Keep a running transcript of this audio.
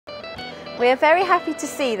We are very happy to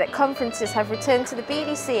see that conferences have returned to the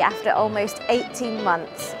BDC after almost 18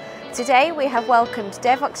 months. Today we have welcomed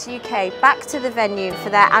Devoxx UK back to the venue for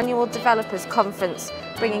their annual Developers Conference,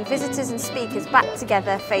 bringing visitors and speakers back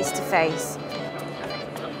together face to face.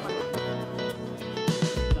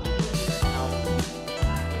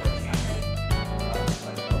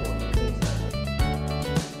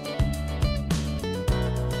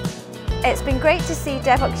 It's been great to see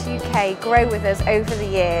Devoxx UK grow with us over the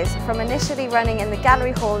years, from initially running in the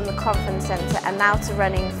gallery hall in the conference centre and now to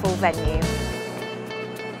running full venue.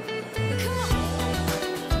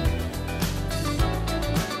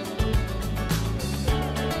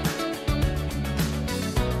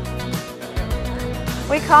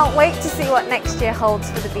 We can't wait to see what next year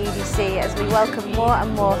holds for the BDC as we welcome more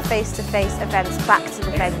and more face-to-face events back to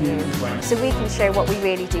the venue so we can show what we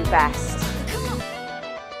really do best.